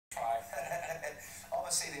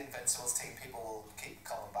obviously the Invincibles team, people will keep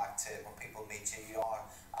coming back to it when people meet you. You are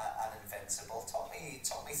an Invincible. Talk me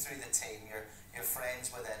through the team. Your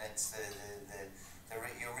friends within it,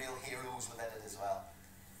 your real heroes within it as well.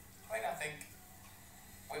 I mean, I think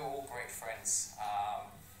we were all great friends.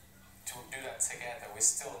 To do that together, we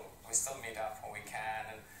still meet up when we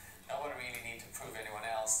can, and no one really need to prove anyone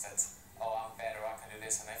else that, oh, I'm better, I can do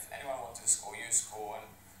this. And if anyone wanted to score, you score.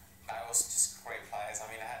 And I was just great players. I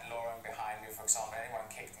mean, I had Lauren behind me, for example. Anyone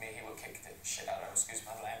kicked me, he would kick the shit out of, excuse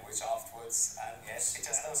my language, afterwards. And yes, it's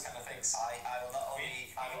just those kind of things. I will not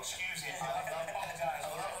only excuse it, I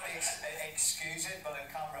will not only excuse it, but in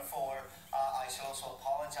camera 4, I shall also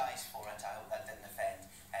apologise for it. I hope that didn't offend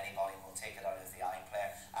anybody. We'll take it out of the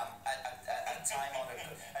iPlayer. At time on it,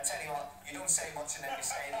 I tell you what, you don't say much and then you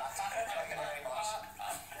say that. Thank you very much.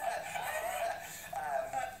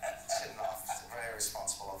 Shouldn't have. It's very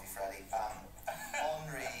responsible of you, Freddie.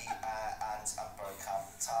 Henri and Bergkamp,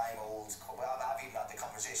 time old. Well, I've even had the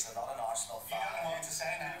conversation. I'm not an Arsenal fan. You don't know what to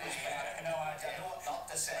say now, do you? I have no idea. I know what not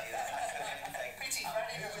to say. That's the main thing. Pity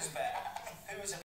Freddie. Who was better? Who was a